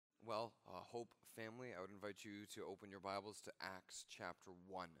Hope family, I would invite you to open your Bibles to Acts chapter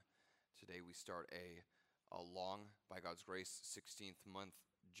 1. Today we start a long, by God's grace, 16th month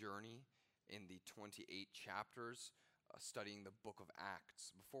journey in the 28 chapters studying the book of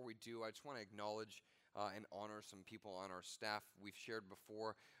Acts. Before we do, I just want to acknowledge and honor some people on our staff. We've shared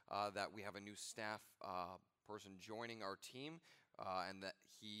before that we have a new staff person joining our team. And that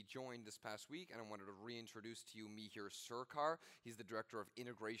he joined this past week, and I wanted to reintroduce to you Mihir Surkar. He's the Director of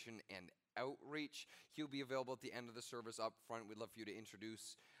Integration and Outreach. He'll be available at the end of the service up front. We'd love for you to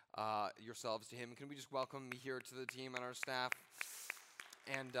introduce yourselves to him. Can we just welcome Mihir to the team and our staff?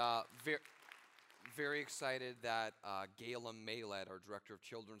 And very excited that Gayla Mayled, our Director of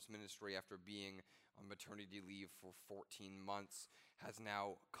Children's Ministry, after being on maternity leave for 14 months, has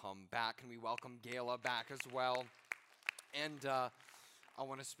now come back. Can we welcome Gayla back as well? And I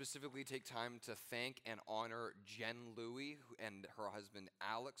want to specifically take time to thank and honor Jen Louie and her husband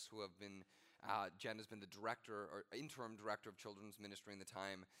Alex, who have been, Jen has been the director or interim director of children's ministry in the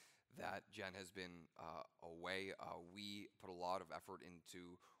time that Jen has been away. We put a lot of effort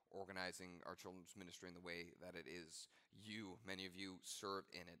into organizing our children's ministry in the way that it is. Many of you serve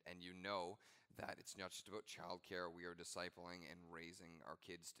in it, and you know that it's not just about childcare. We are discipling and raising our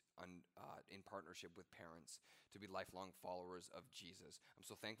kids in partnership with parents to be lifelong followers of Jesus. I'm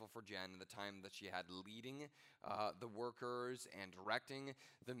so thankful for Jen and the time that she had leading the workers and directing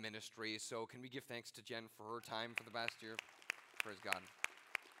the ministry. So can we give thanks to Jen for her time for the past year? Praise God.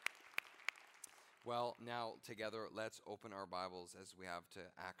 Well, now together, let's open our Bibles as we have to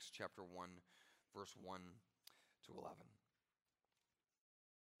Acts chapter 1, verse 1 to 11.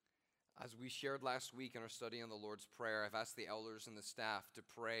 As we shared last week in our study on the Lord's Prayer, I've asked the elders and the staff to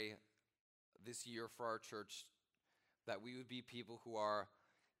pray this year for our church that we would be people who are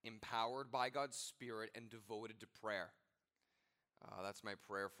empowered by God's Spirit and devoted to prayer. That's my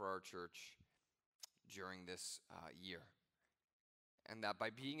prayer for our church during this year. And that by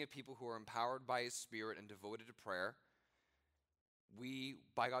being a people who are empowered by His Spirit and devoted to prayer, we,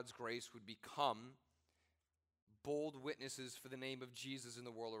 by God's grace, would become bold witnesses for the name of Jesus in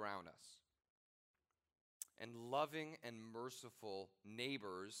the world around us. And loving and merciful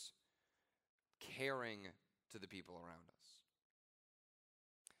neighbors caring to the people around us.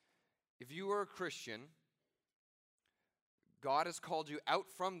 If you are a Christian, God has called you out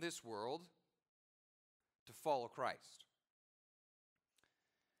from this world to follow Christ.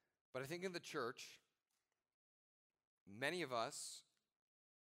 But I think in the church, many of us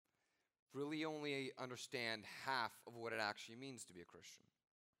really only understand half of what it actually means to be a Christian.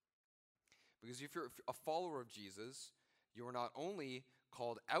 Because if you're a follower of Jesus, you are not only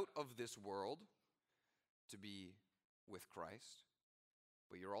called out of this world to be with Christ,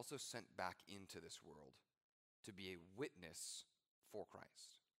 but you're also sent back into this world to be a witness for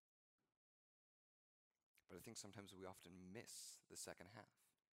Christ. But I think sometimes we often miss the second half.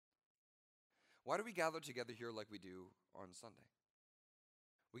 Why do we gather together here like we do on Sunday?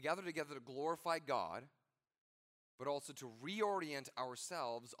 We gather together to glorify God, but also to reorient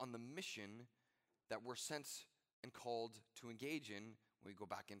ourselves on the mission that we're sent and called to engage in when we go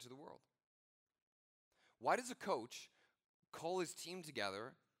back into the world. Why does a coach call his team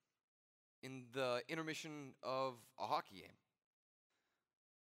together in the intermission of a hockey game?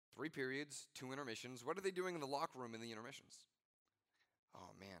 3 periods, 2 intermissions. What are they doing in the locker room in the intermissions?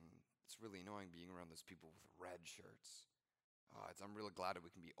 Oh man, it's really annoying being around those people with red shirts. I'm really glad that we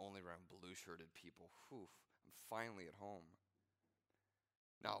can be only around blue-shirted people. Whew, I'm finally at home.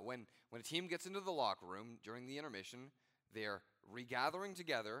 Now, when a team gets into the locker room during the intermission, they're regathering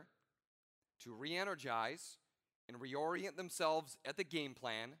together to re-energize and reorient themselves at the game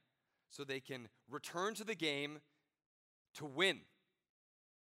plan so they can return to the game to win.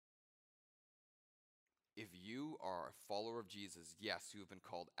 If you are a follower of Jesus, yes, you have been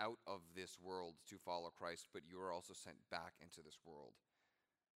called out of this world to follow Christ, but you are also sent back into this world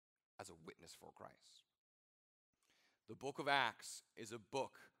as a witness for Christ. The book of Acts is a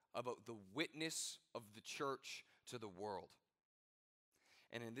book about the witness of the church to the world.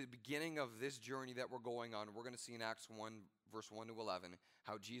 And in the beginning of this journey that we're going on, we're going to see in Acts 1, verse 1 to 11,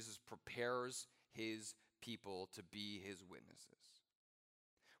 how Jesus prepares His people to be His witnesses.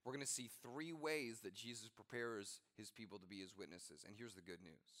 We're going to see 3 ways that Jesus prepares His people to be His witnesses. And here's the good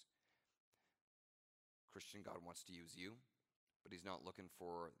news. Christian, God wants to use you, but He's not looking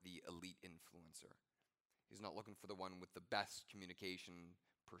for the elite influencer. He's not looking for the one with the best communication,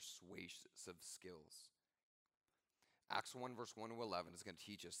 persuasive skills. Acts 1, verse 1 to 11 is going to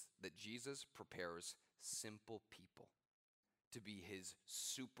teach us that Jesus prepares simple people to be His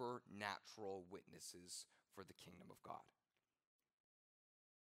supernatural witnesses for the kingdom of God.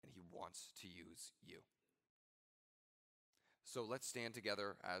 And He he wants to use you. So let's stand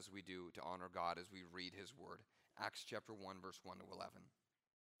together as we do to honor God as we read his word. Acts chapter 1, verse 1 to 11.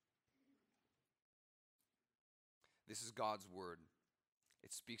 This is God's word.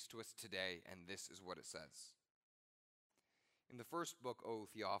 It speaks to us today, and this is what it says. In the first book, O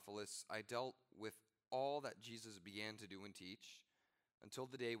Theophilus, I dealt with all that Jesus began to do and teach until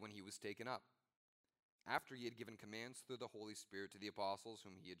the day when he was taken up, after he had given commands through the Holy Spirit to the apostles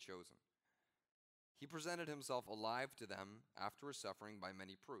whom he had chosen. He presented himself alive to them after his suffering by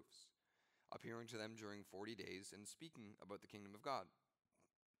many proofs, appearing to them during 40 days and speaking about the kingdom of God.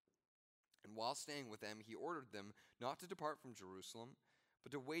 And while staying with them, he ordered them not to depart from Jerusalem,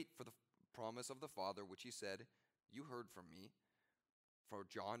 but to wait for the promise of the Father, which he said, "You heard from me, for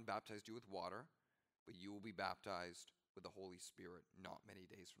John baptized you with water, but you will be baptized with the Holy Spirit not many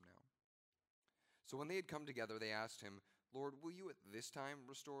days from now." So when they had come together, they asked him, "Lord, will you at this time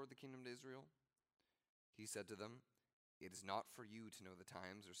restore the kingdom to Israel?" He said to them, "It is not for you to know the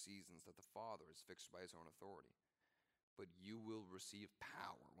times or seasons that the Father has fixed by his own authority, but you will receive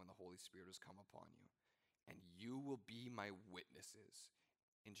power when the Holy Spirit has come upon you, and you will be my witnesses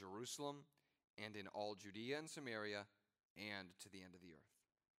in Jerusalem and in all Judea and Samaria and to the end of the earth."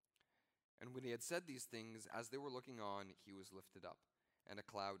 And when he had said these things, as they were looking on, he was lifted up, and a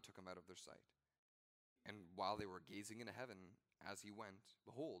cloud took him out of their sight. And while they were gazing into heaven as he went,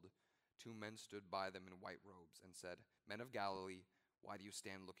 behold, two men stood by them in white robes and said, "Men of Galilee, why do you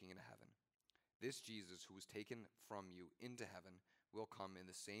stand looking into heaven? This Jesus who was taken from you into heaven will come in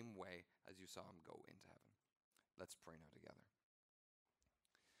the same way as you saw him go into heaven." Let's pray now together.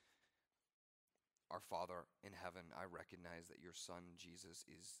 Our Father in heaven, I recognize that your Son, Jesus,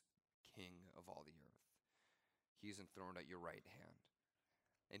 is King of all the earth. He is enthroned at your right hand,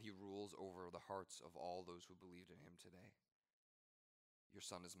 and he rules over the hearts of all those who believed in him today. Your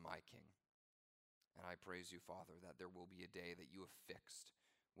Son is my King, and I praise you, Father, that there will be a day that you have fixed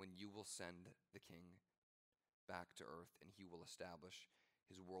when you will send the King back to earth, and he will establish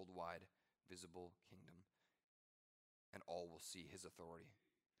his worldwide visible kingdom, and all will see his authority,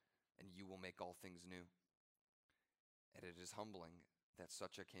 and you will make all things new. And it is humbling that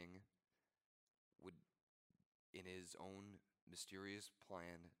such a king would, in his own mysterious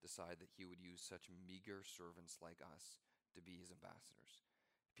plan, decide that he would use such meager servants like us to be his ambassadors.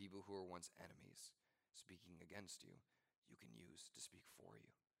 People who were once enemies, speaking against you, you can use to speak for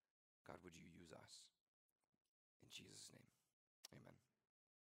you. God, would you use us? In Jesus' name, amen.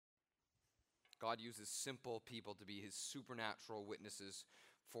 God uses simple people to be his supernatural witnesses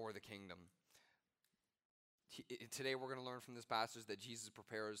for the kingdom. Today we're going to learn from this passage that Jesus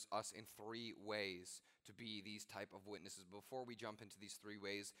prepares us in three ways to be these type of witnesses. Before we jump into these three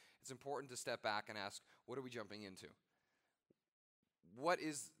ways, it's important to step back and ask, what are we jumping into? What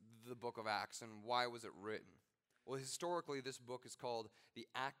is the book of Acts and why was it written? Well, historically, this book is called the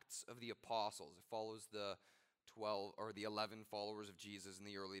Acts of the Apostles. It follows the 11 followers of Jesus and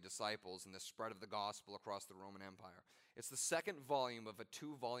the early disciples and the spread of the gospel across the Roman Empire. It's the second volume of a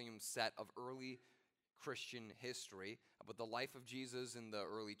 2-volume set of early Christian history about the life of Jesus in the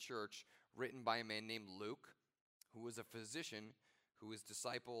early church, written by a man named Luke, who was a physician who was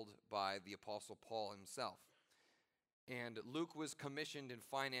discipled by the Apostle Paul himself. And Luke was commissioned and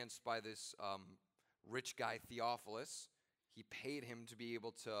financed by this rich guy, Theophilus. He paid him to be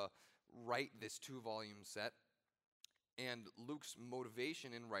able to write this 2-volume set. And Luke's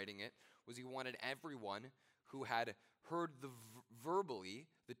motivation in writing it was he wanted everyone who had heard verbally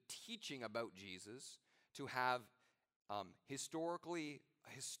the teaching about Jesus to have historically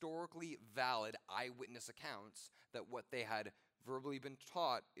valid eyewitness accounts that what they had verbally been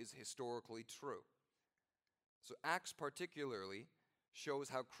taught is historically true. So Acts particularly shows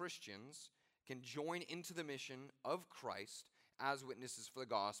how Christians can join into the mission of Christ as witnesses for the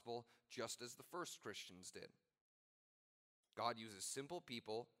gospel, just as the first Christians did. God uses simple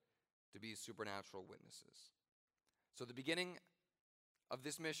people to be supernatural witnesses. So the beginning of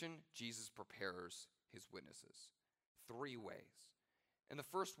this mission, Jesus prepares his witnesses 3 ways. And the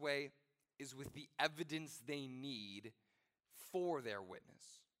first way is with the evidence they need for their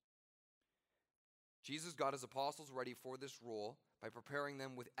witness. Jesus got his apostles ready for this role by preparing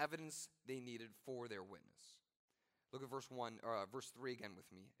them with evidence they needed for their witness. Look at verse 3 again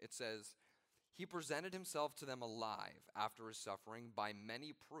with me. It says, "He presented himself to them alive after his suffering by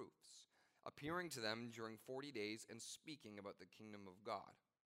many proofs, appearing to them during 40 days and speaking about the kingdom of God."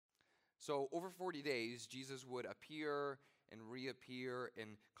 So over 40 days, Jesus would appear and reappear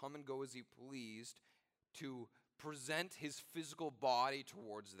and come and go as he pleased to present his physical body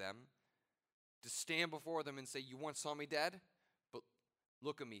towards them, to stand before them and say, "You once saw me dead, but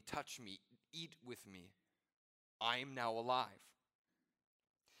Look at me, touch me, eat with me. I am now alive.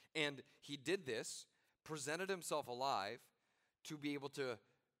 And he did this, presented himself alive to be able to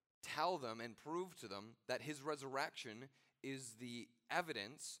tell them and prove to them that his resurrection is the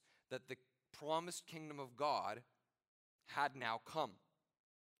evidence that the promised kingdom of God had now come.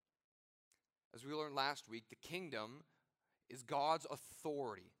 As we learned last week, the kingdom is God's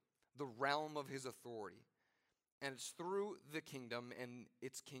authority, the realm of his authority. And it's through the kingdom and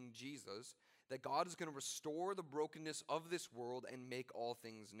its King Jesus that God is going to restore the brokenness of this world and make all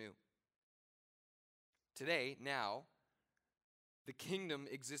things new. Today, now, the kingdom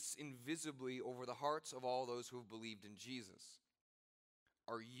exists invisibly over the hearts of all those who have believed in Jesus.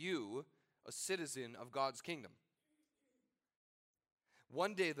 Are you a citizen of God's kingdom?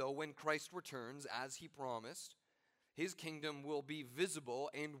 One day, though, when Christ returns, as he promised, his kingdom will be visible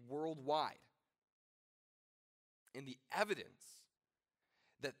and worldwide. And the evidence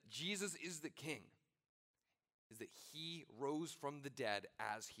that Jesus is the king is that he rose from the dead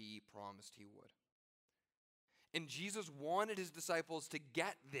as he promised he would. And Jesus wanted his disciples to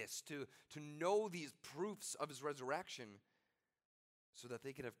get this, to know these proofs of his resurrection so that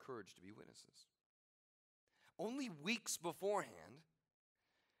they could have courage to be witnesses. Only weeks beforehand,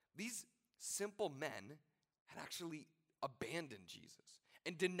 these simple men had actually abandoned Jesus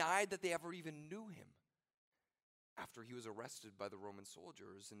and denied that they ever even knew him after he was arrested by the Roman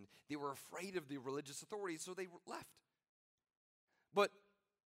soldiers, and they were afraid of the religious authorities, so they left. But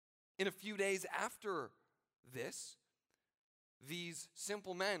in a few days after this, these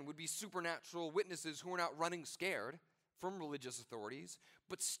simple men would be supernatural witnesses who were not running scared from religious authorities,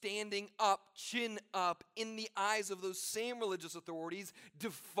 but standing up, chin up, in the eyes of those same religious authorities,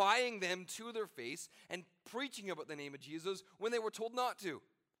 defying them to their face and preaching about the name of Jesus when they were told not to.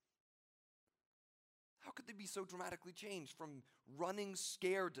 How could they be so dramatically changed from running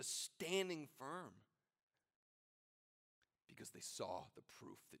scared to standing firm? Because they saw the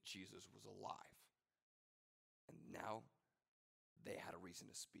proof that Jesus was alive. And now they had a reason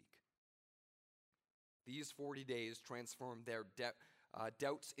to speak. These 40 days transformed their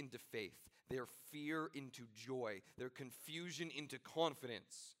doubts into faith, their fear into joy, their confusion into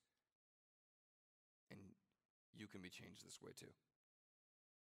confidence. And you can be changed this way too.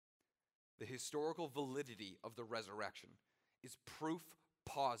 The historical validity of the resurrection is proof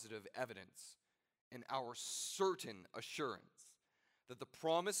positive evidence and our certain assurance that the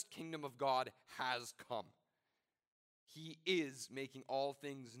promised kingdom of God has come. He is making all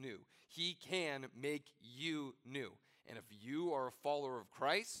things new. He can make you new. And if you are a follower of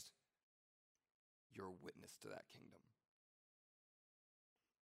Christ, you're a witness to that kingdom.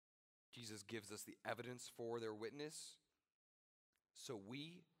 Jesus gives us the evidence for their witness, so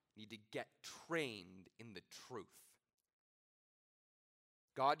we need to get trained in the truth.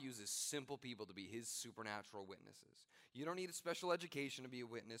 God uses simple people to be his supernatural witnesses. You don't need a special education to be a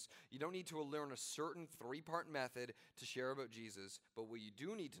witness. You don't need to learn a certain 3-part method to share about Jesus. But what you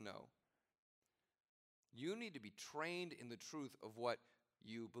do need to know, you need to be trained in the truth of what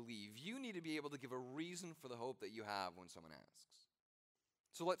you believe. You need to be able to give a reason for the hope that you have when someone asks.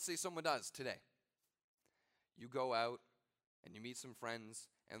 So let's say someone does today. You go out and you meet some friends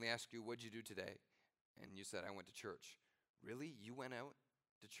and they ask you, what'd you do today? And you said, I went to church. Really? You went out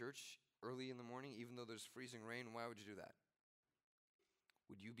to church early in the morning, even though there's freezing rain? Why would you do that?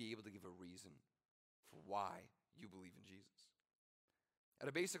 Would you be able to give a reason for why you believe in Jesus? At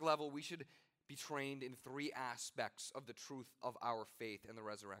a basic level, we should be trained in 3 aspects of the truth of our faith and the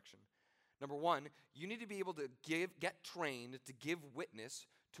resurrection. Number 1, you need to be able to get trained to give witness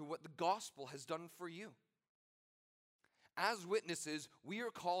to what the gospel has done for you. As witnesses, we are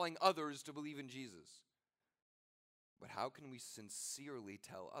calling others to believe in Jesus. But how can we sincerely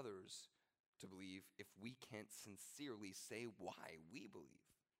tell others to believe if we can't sincerely say why we believe?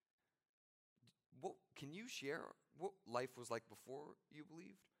 Can you share what life was like before you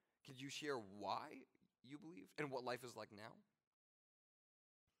believed? Can you share why you believed and what life is like now?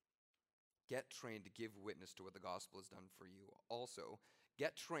 Get trained to give witness to what the gospel has done for you. Also,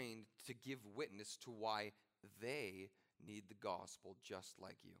 get trained to give witness to why they need the gospel just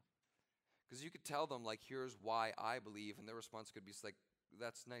like you. Because you could tell them, like, here's why I believe, and their response could be like,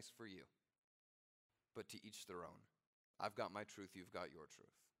 that's nice for you. But to each their own. I've got my truth, you've got your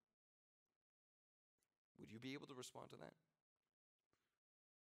truth. Would you be able to respond to that?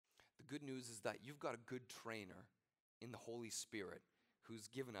 The good news is that you've got a good trainer in the Holy Spirit who's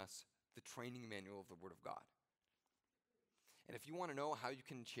given us the training manual of the Word of God. And if you want to know how you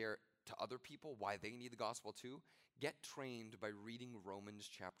can share to other people why they need the gospel too, get trained by reading Romans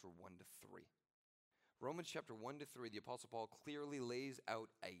chapter 1 to 3. Romans chapter 1 to 3, the Apostle Paul clearly lays out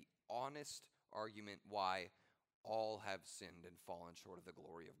an honest argument why all have sinned and fallen short of the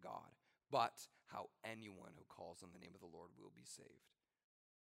glory of God, but how anyone who calls on the name of the Lord will be saved.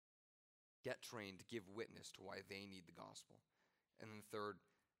 Get trained to give witness to why they need the gospel. And then third,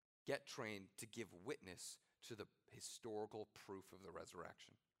 get trained to give witness to the historical proof of the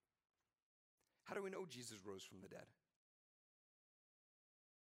resurrection. How do we know Jesus rose from the dead?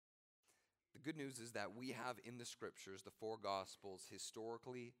 The good news is that we have in the scriptures, the four gospels,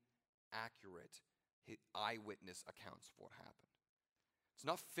 historically accurate eyewitness accounts of what happened. It's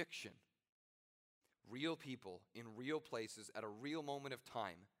not fiction. Real people in real places at a real moment of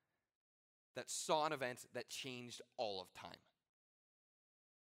time that saw an event that changed all of time.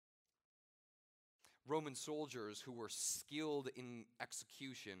 Roman soldiers who were skilled in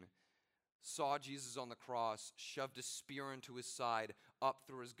execution saw Jesus on the cross, shoved a spear into his side, up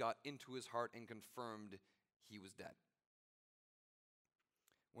through his gut, into his heart, and confirmed he was dead.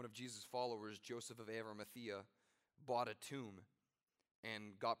 One of Jesus' followers, Joseph of Arimathea, bought a tomb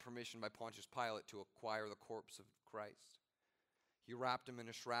and got permission by Pontius Pilate to acquire the corpse of Christ. He wrapped him in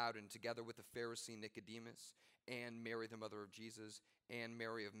a shroud, and together with the Pharisee Nicodemus and Mary, the mother of Jesus, and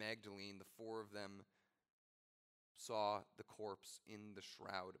Mary of Magdalene, the four of them saw the corpse in the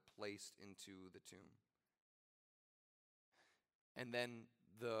shroud placed into the tomb. And then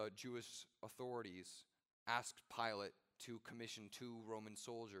the Jewish authorities asked Pilate to commission 2 Roman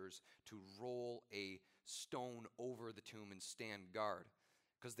soldiers to roll a stone over the tomb and stand guard,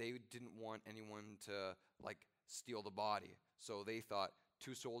 because they didn't want anyone to steal the body. So they thought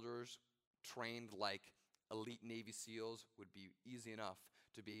 2 soldiers trained like elite Navy SEALs would be easy enough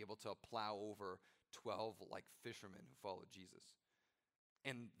to be able to plow over 12 fishermen who followed Jesus.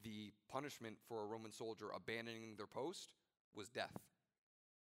 And the punishment for a Roman soldier abandoning their post was death.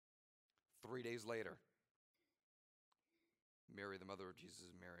 3 days later, Mary, the mother of Jesus,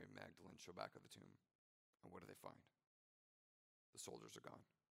 and Mary and Magdalene show back at the tomb. And what do they find? The soldiers are gone.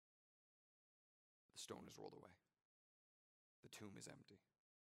 The stone is rolled away. The tomb is empty.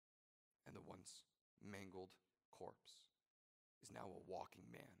 And the once mangled corpse is now a walking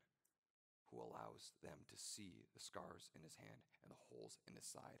man who allows them to see the scars in his hand and the holes in his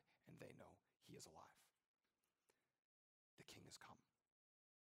side, and they know he is alive. The king has come,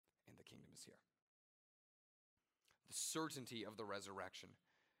 and the kingdom is here. The certainty of the resurrection.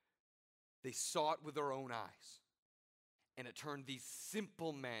 They saw it with their own eyes, and it turned these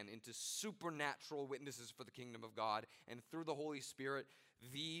simple men into supernatural witnesses for the kingdom of God, and through the Holy Spirit,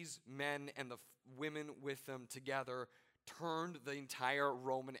 these men and the women with them together turned the entire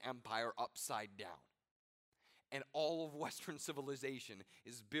Roman Empire upside down. And all of Western civilization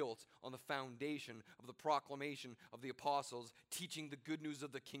is built on the foundation of the proclamation of the apostles teaching the good news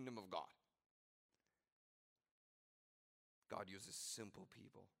of the kingdom of God. God uses simple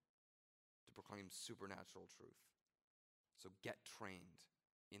people to proclaim supernatural truth. So get trained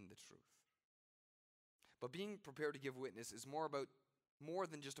in the truth. But being prepared to give witness is more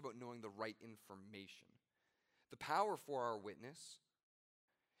than just about knowing the right information. The power for our witness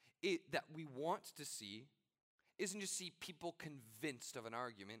that we want to see isn't just see people convinced of an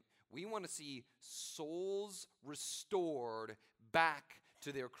argument. We want to see souls restored back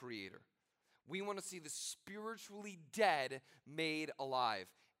to their Creator. We want to see the spiritually dead made alive.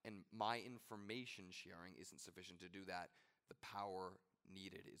 And my information sharing isn't sufficient to do that. The power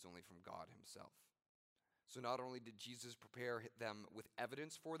needed is only from God himself. So not only did Jesus prepare them with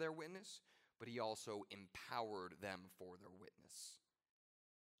evidence for their witness, but he also empowered them for their witness.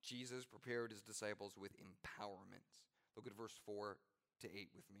 Jesus prepared his disciples with empowerment. Look at verse 4 to 8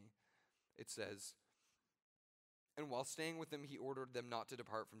 with me. It says, "And while staying with them, he ordered them not to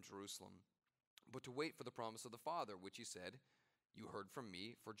depart from Jerusalem, but to wait for the promise of the Father, which he said, 'You heard from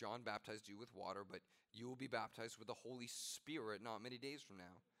me, for John baptized you with water, but you will be baptized with the Holy Spirit not many days from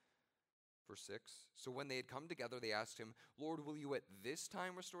now.'" Verse 6, "So when they had come together, they asked him, 'Lord, will you at this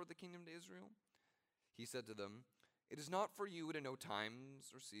time restore the kingdom to Israel?' He said to them, 'It is not for you to know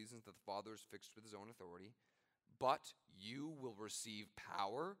times or seasons that the Father has fixed with his own authority, but you will receive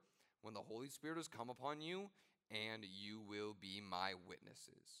power when the Holy Spirit has come upon you, and you will be my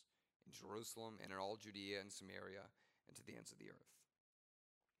witnesses in Jerusalem and in all Judea and Samaria and to the ends of the earth.'"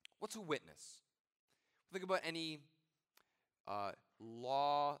 What's a witness? Think about any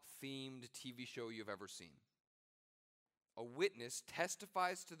law-themed TV show you've ever seen. A witness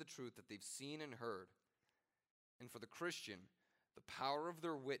testifies to the truth that they've seen and heard. And for the Christian, the power of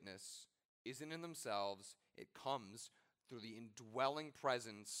their witness isn't in themselves. It comes through the indwelling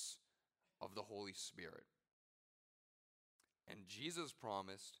presence of the Holy Spirit. And Jesus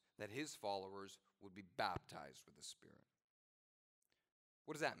promised that his followers would be baptized with the Spirit.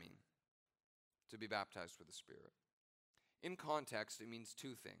 What does that mean, to be baptized with the Spirit? In context, it means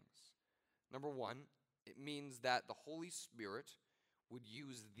two things. Number one, it means that the Holy Spirit would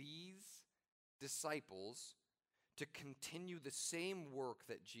use these disciples to continue the same work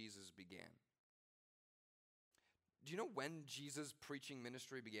that Jesus began. Do you know when Jesus' preaching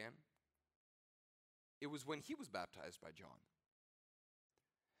ministry began? It was when he was baptized by John.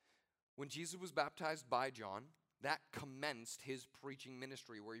 When Jesus was baptized by John, that commenced his preaching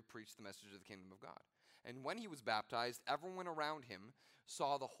ministry where he preached the message of the kingdom of God. And when he was baptized, everyone around him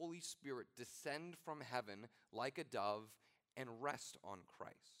saw the Holy Spirit descend from heaven like a dove and rest on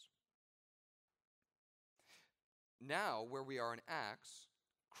Christ. Now, where we are in Acts,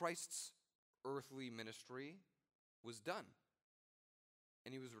 Christ's earthly ministry was done,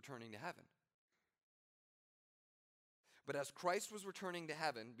 and he was returning to heaven. But as Christ was returning to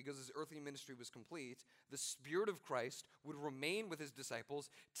heaven, because his earthly ministry was complete, the Spirit of Christ would remain with his disciples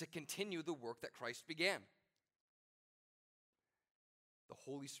to continue the work that Christ began. The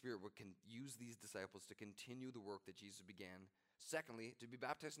Holy Spirit would use these disciples to continue the work that Jesus began. Secondly, to be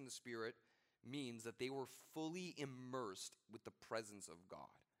baptized in the Spirit means that they were fully immersed with the presence of God.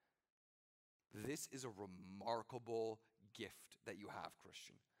 This is a remarkable gift that you have,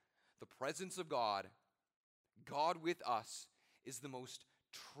 Christian. The presence of God, God with us, is the most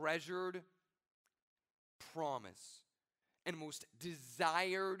treasured promise and most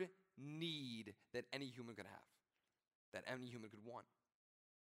desired need that any human could have, that any human could want.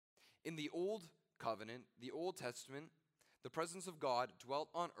 In the Old Covenant, the Old Testament, the presence of God dwelt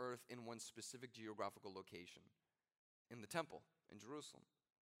on earth in one specific geographical location, in the temple in Jerusalem,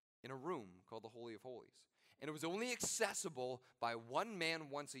 in a room called the Holy of Holies. And it was only accessible by one man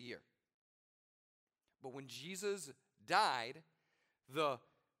once a year. But when Jesus died, the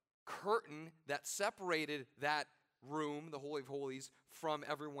curtain that separated that room, the Holy of Holies, from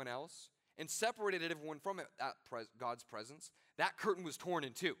everyone else, and separated everyone from God's presence, that curtain was torn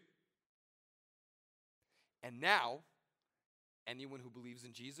in two. And now, anyone who believes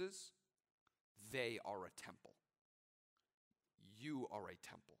in Jesus, they are a temple. You are a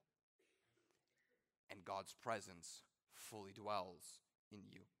temple. And God's presence fully dwells in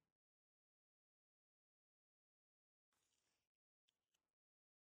you.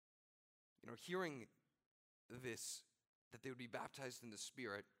 You know, hearing this, that they would be baptized in the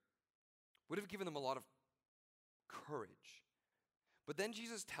Spirit, would have given them a lot of courage. But then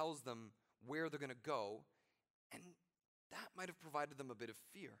Jesus tells them where they're going to go, and that might have provided them a bit of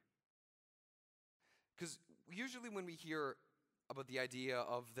fear. Because usually when we hear about the idea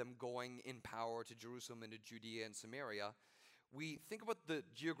of them going in power to Jerusalem and to Judea and Samaria, we think about the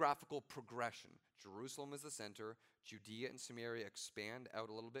geographical progression. Jerusalem is the center, Judea and Samaria expand out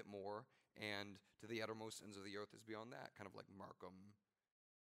a little bit more, and to the uttermost ends of the earth is beyond that, kind of like Markham,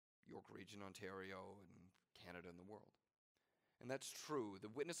 York Region, Ontario, and Canada and the world. And that's true. The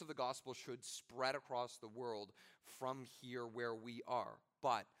witness of the gospel should spread across the world from here where we are.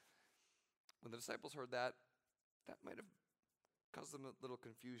 But when the disciples heard that, that might have caused them a little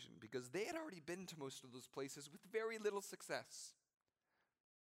confusion, because they had already been to most of those places with very little success.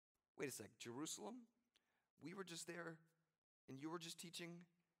 Wait a sec, Jerusalem? We were just there, and you were just teaching,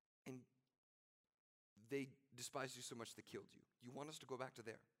 and they despised you so much they killed you. You want us to go back to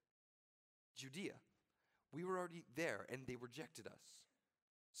there? Judea? We were already there, and they rejected us.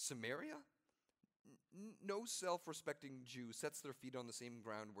 Samaria? No self-respecting Jew sets their feet on the same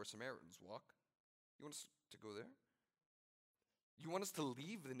ground where Samaritans walk. You want us to go there? You want us to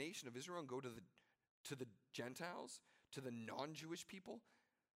leave the nation of Israel and go to the Gentiles, to the non-Jewish people?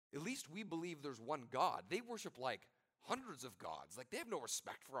 At least we believe there's one God. They worship like hundreds of gods. Like, they have no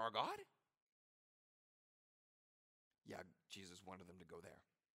respect for our God. Yeah, Jesus wanted them to go there.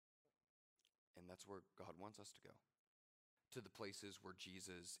 And that's where God wants us to go. To the places where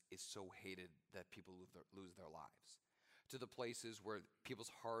Jesus is so hated that people lose their lives. To the places where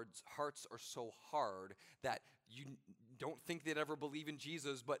people's hearts are so hard that you don't think they'd ever believe in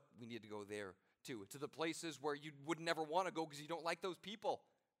Jesus, but we need to go there too. To the places where you would never want to go because you don't like those people.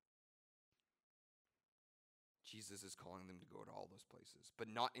 Jesus is calling them to go to all those places, but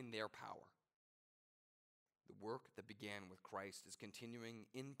not in their power. The work that began with Christ is continuing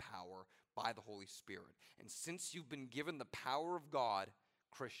in power by the Holy Spirit. And since you've been given the power of God,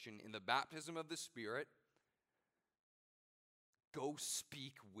 Christian, in the baptism of the Spirit, go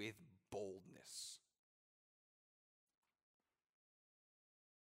speak with boldness.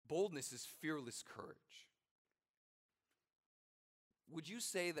 Boldness is fearless courage. Would you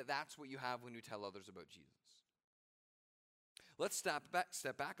say that that's what you have when you tell others about Jesus? Let's step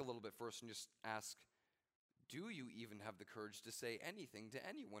back a little bit first and just ask, do you even have the courage to say anything to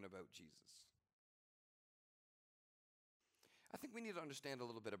anyone about Jesus? I think we need to understand a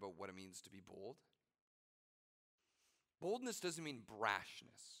little bit about what it means to be bold. Boldness doesn't mean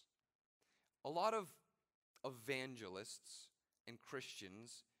brashness. A lot of evangelists and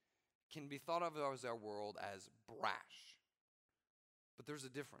Christians can be thought of as our world as brash. But there's a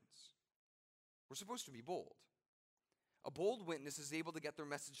difference. We're supposed to be bold. A bold witness is able to get their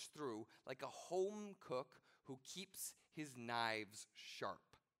message through like a home cook who keeps his knives sharp.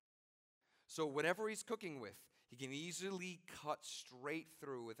 So whatever he's cooking with, he can easily cut straight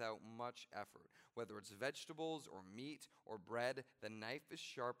through without much effort. Whether it's vegetables or meat or bread, the knife is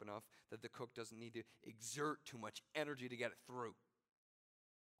sharp enough that the cook doesn't need to exert too much energy to get it through.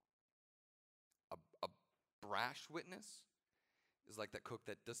 A brash witness is like that cook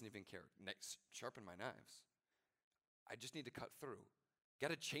that doesn't even care. Sharpen my knives. I just need to cut through.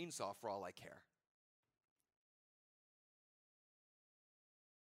 Get a chainsaw for all I care.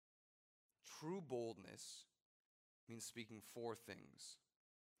 True boldness means speaking for things.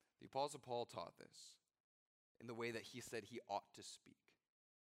 The Apostle Paul taught this in the way that he said he ought to speak.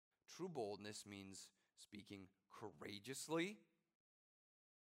 True boldness means speaking courageously,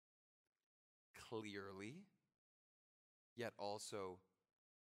 clearly, yet also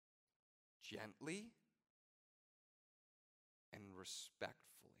gently and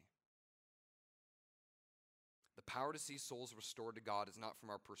respectfully. The power to see souls restored to God is not from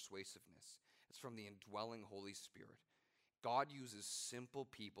our persuasiveness. It's from the indwelling Holy Spirit. God uses simple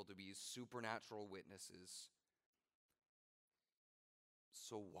people to be supernatural witnesses.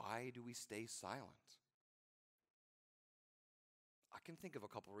 So why do we stay silent? I can think of a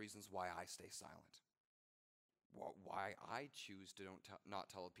couple reasons why I stay silent. Why I choose to not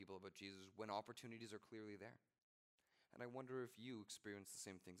tell people about Jesus when opportunities are clearly there. And I wonder if you experience the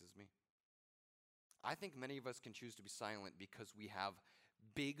same things as me. I think many of us can choose to be silent because we have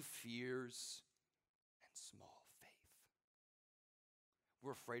big fears and small faith.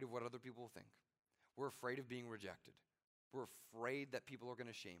 We're afraid of what other people will think. We're afraid of being rejected. We're afraid that people are going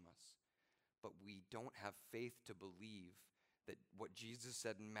to shame us. But we don't have faith to believe that what Jesus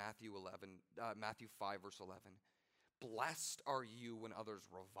said in Matthew 5, verse 11, blessed are you when others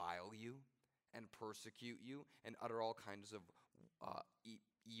revile you and persecute you and utter all kinds of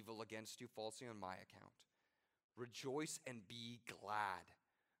evil against you falsely on my account. Rejoice and be glad,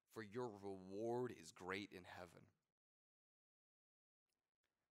 for your reward is great in heaven.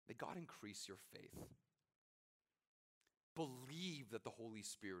 May God increase your faith. Believe that the Holy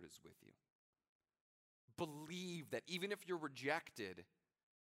Spirit is with you. Believe that even if you're rejected,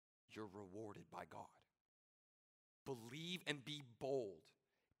 you're rewarded by God. Believe and be bold.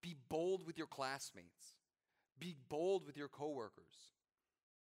 Be bold with your classmates. Be bold with your coworkers.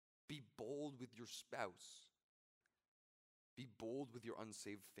 Be bold with your spouse. Be bold with your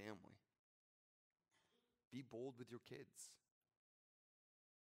unsaved family. Be bold with your kids.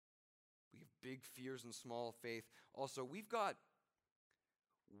 We have big fears and small faith. Also, we've got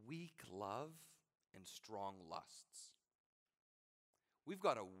weak love and strong lusts. We've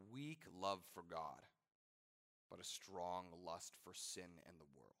got a weak love for God, but a strong lust for sin and the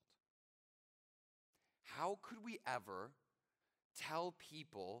world. How could we ever tell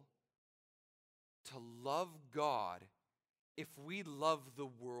people to love God if we love the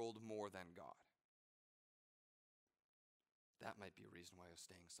world more than God? That might be a reason why I was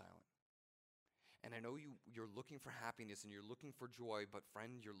staying silent. And I know you're looking for happiness and you're looking for joy, but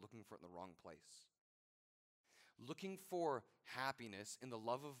friend, you're looking for it in the wrong place. Looking for happiness in the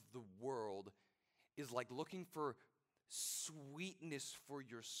love of the world is like looking for sweetness for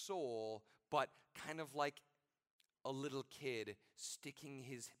your soul, but kind of like a little kid sticking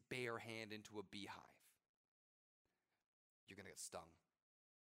his bare hand into a beehive. You're going to get stung.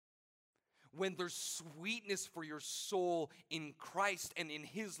 When there's sweetness for your soul in Christ and in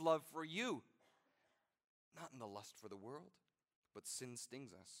his love for you, not in the lust for the world, but sin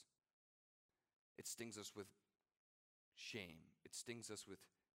stings us. It stings us with shame. It stings us with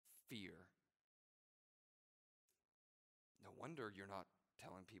fear. No wonder you're not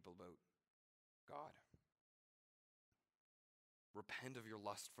telling people about God. Repent of your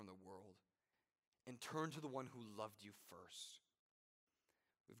lust from the world and turn to the one who loved you first.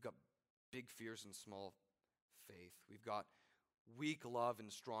 We've got big fears and small faith. We've got weak love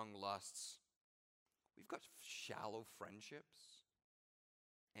and strong lusts. We've got shallow friendships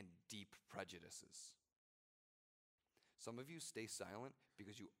and deep prejudices. Some of you stay silent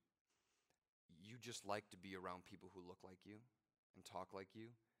because you just like to be around people who look like you and talk like you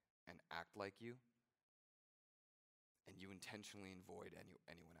and act like you. and you intentionally avoid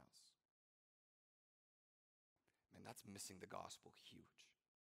anyone else. Man, that's missing the gospel huge.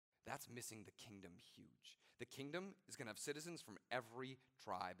 That's missing the kingdom huge. The kingdom is going to have citizens from every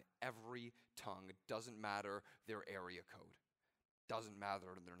tribe, every tongue. It doesn't matter their area code. Doesn't matter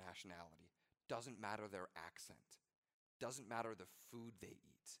their nationality. Doesn't matter their accent. Doesn't matter the food they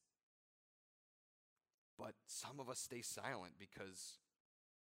eat. But some of us stay silent because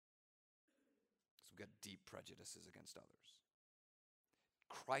we've got deep prejudices against others.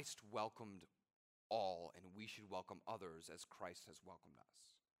 Christ welcomed all, and we should welcome others as Christ has welcomed us.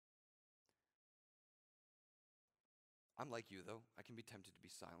 I'm like you, though. I can be tempted to be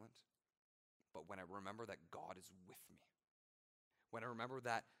silent. But when I remember that God is with me, when I remember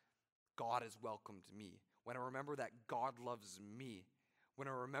that God has welcomed me, when I remember that God loves me, when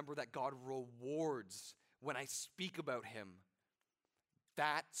I remember that God rewards when I speak about him,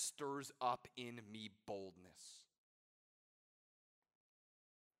 that stirs up in me boldness.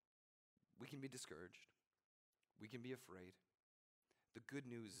 We can be discouraged. We can be afraid. The good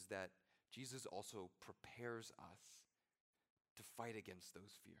news is that Jesus also prepares us to fight against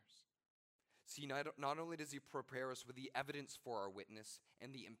those fears. See, not only does he prepare us with the evidence for our witness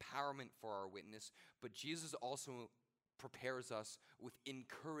and the empowerment for our witness, but Jesus also prepares us with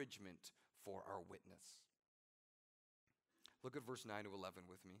encouragement for our witness. Look at verse 9 to 11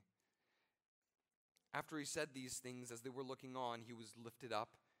 with me. After he said these things, as they were looking on, he was lifted up,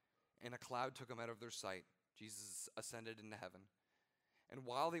 and a cloud took him out of their sight. Jesus ascended into heaven. And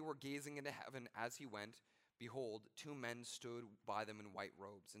while they were gazing into heaven as he went, behold, two men stood by them in white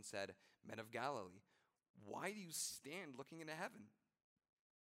robes and said, Men of Galilee, why do you stand looking into heaven?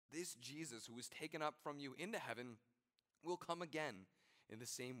 This Jesus who was taken up from you into heaven will come again in the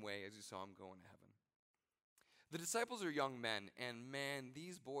same way as you saw him go into heaven. The disciples are young men, and man,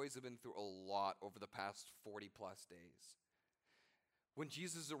 these boys have been through a lot over the past 40 plus days. When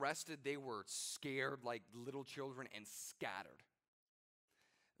Jesus was arrested, they were scared like little children and scattered.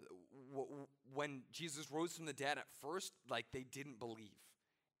 When Jesus rose from the dead, at first, like they didn't believe.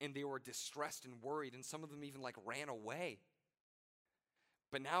 And they were distressed and worried, and some of them even like ran away.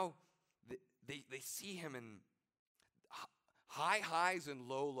 But now they see him in high highs and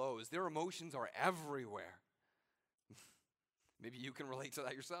low lows. Their emotions are everywhere. Maybe you can relate to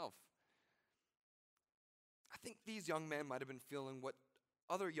that yourself. I think these young men might have been feeling what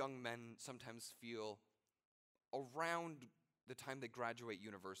other young men sometimes feel around the time they graduate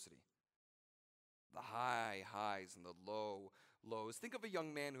university. The high highs and the low lows. Think of a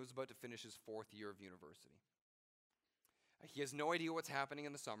young man who's about to finish his 4th year of university. He has no idea what's happening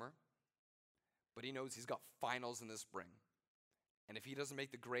in the summer, but he knows he's got finals in the spring. And if he doesn't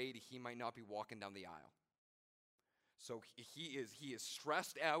make the grade, he might not be walking down the aisle. So he is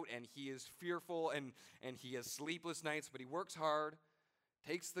stressed out, and he is fearful, and he has sleepless nights, but he works hard,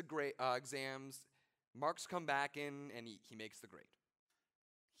 takes the exams, marks come back in, and he makes the grade.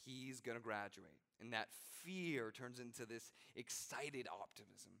 He's going to graduate. And that fear turns into this excited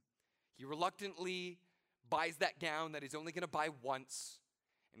optimism. He reluctantly buys that gown that he's only going to buy once,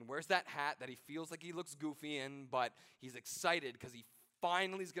 and wears that hat that he feels like he looks goofy in, but he's excited because he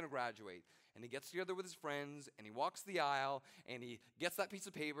finally is going to graduate. And he gets together with his friends, and he walks the aisle, and he gets that piece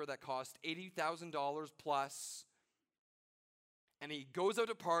of paper that cost $80,000 plus. And he goes out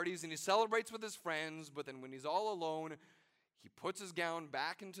to parties, and he celebrates with his friends, but then when he's all alone, he puts his gown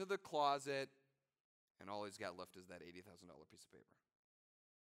back into the closet, and all he's got left is that $80,000 piece of paper.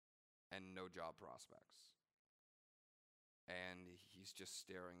 And no job prospects. And he's just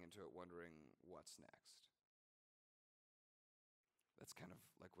staring into it, wondering what's next. That's kind of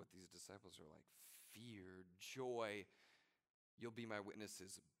like what these disciples are like. Fear, joy, you'll be my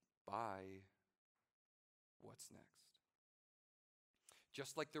witnesses. Bye. What's next?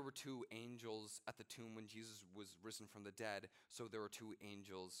 Just like there were 2 angels at the tomb when Jesus was risen from the dead, so there were 2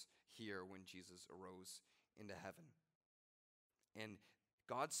 angels here when Jesus arose into heaven. And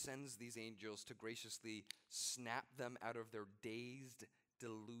God sends these angels to graciously snap them out of their dazed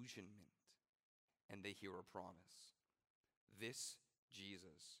delusionment, and they hear a promise. This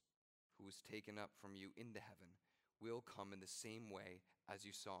Jesus, who was taken up from you into heaven, will come in the same way as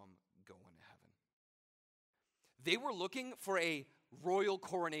you saw him go into heaven. They were looking for a royal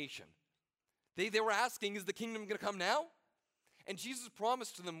coronation. They were asking, is the kingdom going to come now? And Jesus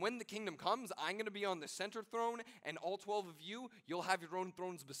promised to them, when the kingdom comes, I'm going to be on the center throne, and all 12 of you, you'll have your own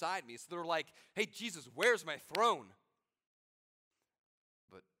thrones beside me. So they're like, hey, Jesus, where's my throne?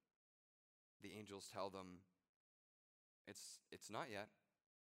 But the angels tell them, it's not yet.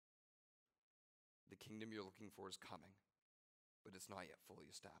 The kingdom you're looking for is coming, but it's not yet fully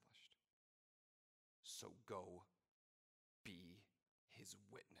established. So go be his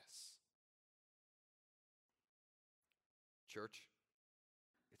witness. Church,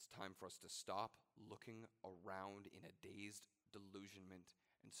 it's time for us to stop looking around in a dazed delusionment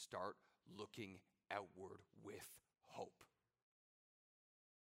and start looking outward with hope.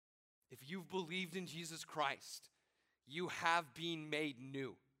 If you've believed in Jesus Christ, you have been made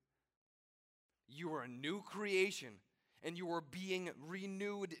new. You are a new creation, and you are being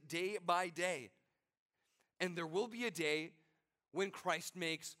renewed day by day. And there will be a day when Christ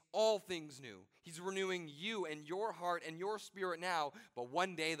makes all things new. He's renewing you and your heart and your spirit now, but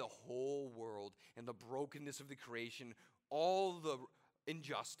one day the whole world and the brokenness of the creation, all the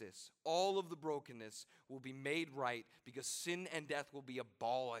injustice, all of the brokenness will be made right because sin and death will be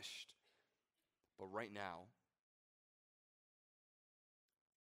abolished. But right now,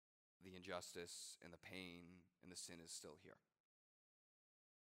 the injustice and the pain and the sin is still here.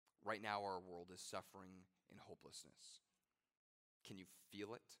 Right now, our world is suffering in hopelessness. Can you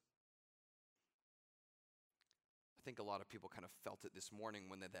feel it? I think a lot of people kind of felt it this morning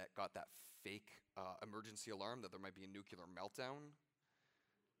when they got that fake emergency alarm that there might be a nuclear meltdown.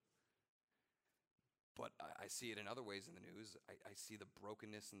 But I see it in other ways in the news. I see the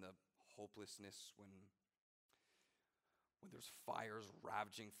brokenness and the hopelessness when there's fires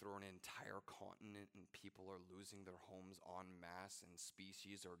ravaging through an entire continent and people are losing their homes en masse and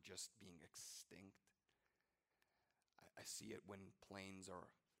species are just being extinct. I see it when planes are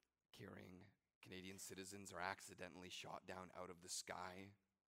carrying Canadian citizens are accidentally shot down out of the sky.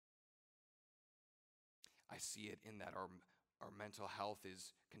 I see it in that our mental health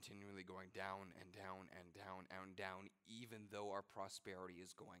is continually going down and down and down and down, even though our prosperity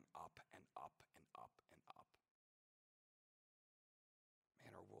is going up and up and up and up.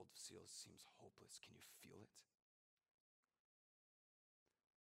 Man, our world seems hopeless. Can you feel it?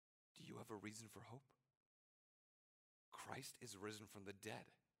 Do you have a reason for hope? Christ is risen from the dead.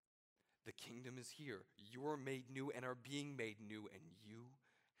 The kingdom is here. You are made new and are being made new, and you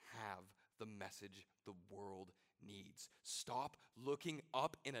have the message the world needs. Stop looking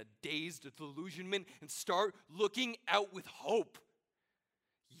up in a dazed delusionment and start looking out with hope.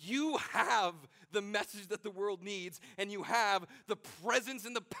 You have the message that the world needs, and you have the presence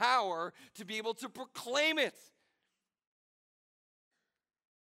and the power to be able to proclaim it.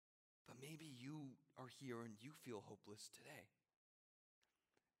 But maybe you are here and you feel hopeless today.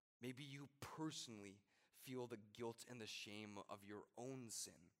 Maybe you personally feel the guilt and the shame of your own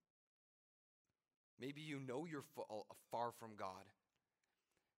sin. Maybe you know you're far from God.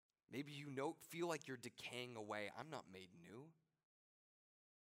 Maybe you feel like you're decaying away. I'm not made new.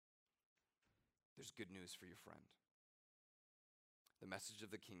 There's good news for you, friend. The message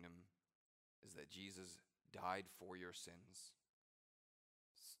of the kingdom is that Jesus died for your sins.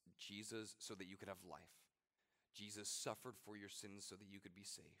 Jesus, so that you could have life. Jesus suffered for your sins so that you could be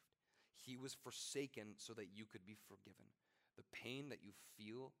saved. He was forsaken so that you could be forgiven. The pain that you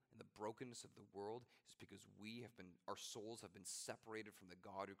feel and the brokenness of the world is because our souls have been separated from the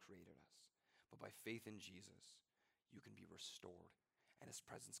God who created us. But by faith in Jesus, you can be restored, and his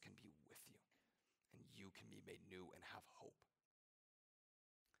presence can be with you, and you can be made new and have hope.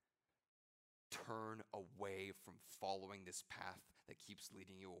 Turn away from following this path that keeps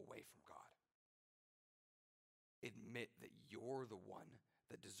leading you away from God. Admit that you're the one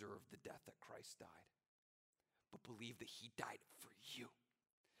that deserved the death that Christ died. But believe that he died for you.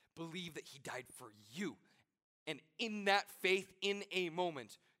 Believe that he died for you. And in that faith, in a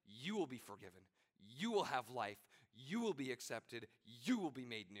moment, you will be forgiven. You will have life. You will be accepted. You will be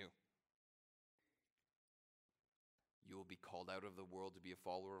made new. You will be called out of the world to be a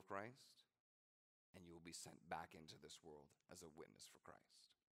follower of Christ, and you will be sent back into this world as a witness for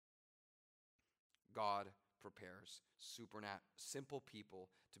Christ. God prepares simple people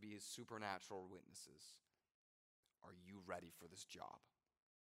to be his supernatural witnesses. Are you ready for this job?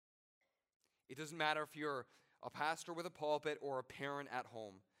 It doesn't matter if you're a pastor with a pulpit or a parent at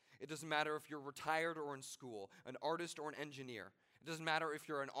home. It doesn't matter if you're retired or in school, an artist or an engineer. It doesn't matter if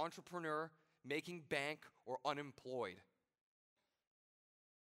you're an entrepreneur, making bank, or unemployed.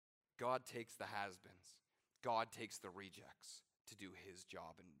 God takes the has-beens. God takes the rejects to do his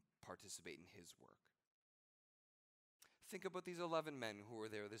job and participate in his work. Think about these 11 men who were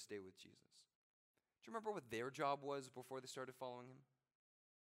there this day with Jesus. Do you remember what their job was before they started following him?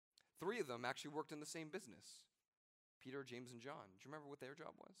 3 of them actually worked in the same business. Peter, James, and John. Do you remember what their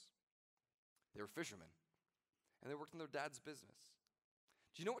job was? They were fishermen, and they worked in their dad's business.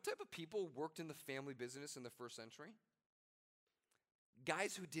 Do you know what type of people worked in the family business in the first century?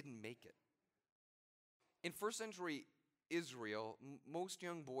 Guys who didn't make it. In first century Israel, most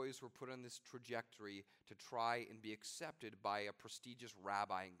young boys were put on this trajectory to try and be accepted by a prestigious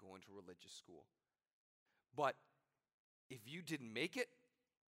rabbi and go into religious school. But if you didn't make it,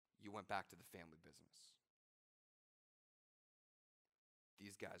 you went back to the family business.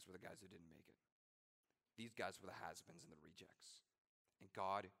 These guys were the guys who didn't make it. These guys were the has-beens and the rejects. And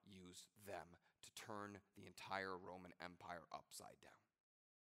God used them to turn the entire Roman Empire upside down.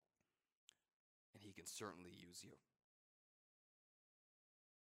 And he can certainly use you.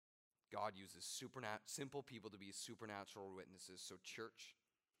 God uses simple people to be supernatural witnesses. So church,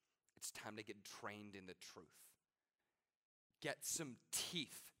 it's time to get trained in the truth. Get some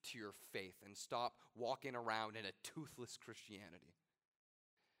teeth to your faith and stop walking around in a toothless Christianity.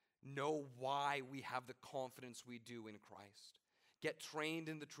 Know why we have the confidence we do in Christ. Get trained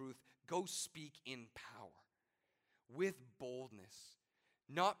in the truth. Go speak in power with boldness.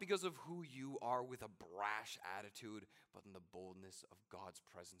 Not because of who you are with a brash attitude, but in the boldness of God's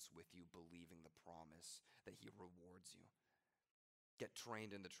presence with you, believing the promise that he rewards you. Get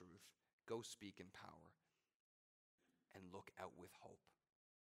trained in the truth. Go speak in power. And look out with hope.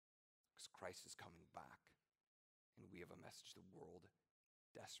 Because Christ is coming back. And we have a message the world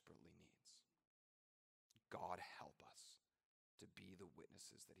desperately needs. God help us to be the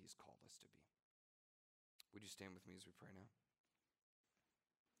witnesses that he's called us to be. Would you stand with me as we pray now?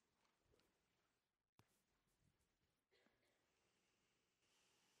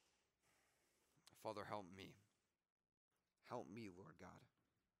 Father, help me. Help me, Lord God.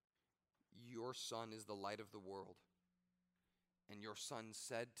 Your Son is the light of the world. And your Son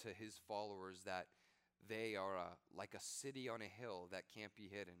said to his followers that they are like a city on a hill that can't be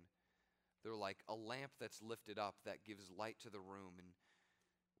hidden. They're like a lamp that's lifted up that gives light to the room. And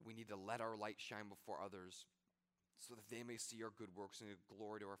we need to let our light shine before others so that they may see our good works and give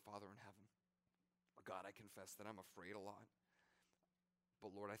glory to our Father in heaven. God, I confess that I'm afraid a lot.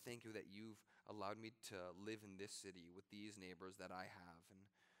 But Lord, I thank you that you've allowed me to live in this city with these neighbors that I have. And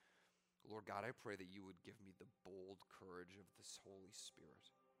Lord God, I pray that you would give me the bold courage of this Holy Spirit.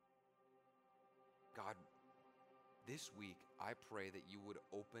 God, this week, I pray that you would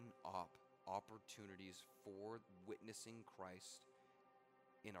open up opportunities for witnessing Christ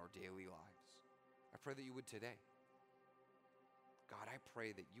in our daily lives. I pray that you would today. God, I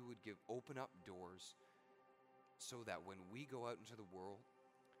pray that you would open up doors so that when we go out into the world,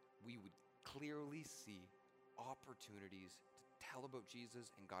 we would clearly see opportunities to tell about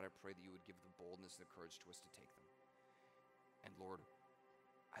Jesus. And God, I pray that you would give the boldness and the courage to us to take them. And Lord,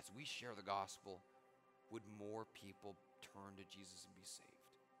 as we share the gospel, would more people turn to Jesus and be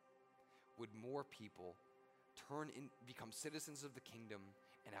saved? Would more people become citizens of the kingdom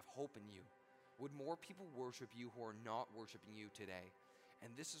and have hope in you? Would more people worship you who are not worshiping you today?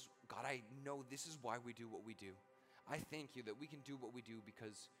 And this is, God, I know this is why we do what we do. I thank you that we can do what we do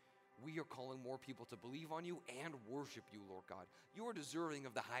because we are calling more people to believe on you and worship you, Lord God. You are deserving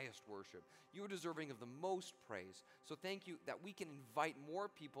of the highest worship. You are deserving of the most praise. So thank you that we can invite more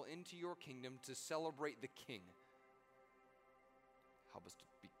people into your kingdom to celebrate the King. Help us to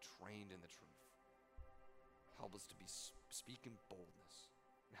be trained in the truth. Help us to speak in boldness.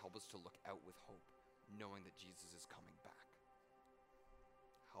 And help us to look out with hope, knowing that Jesus is coming back.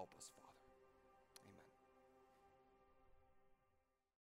 Help us, Father.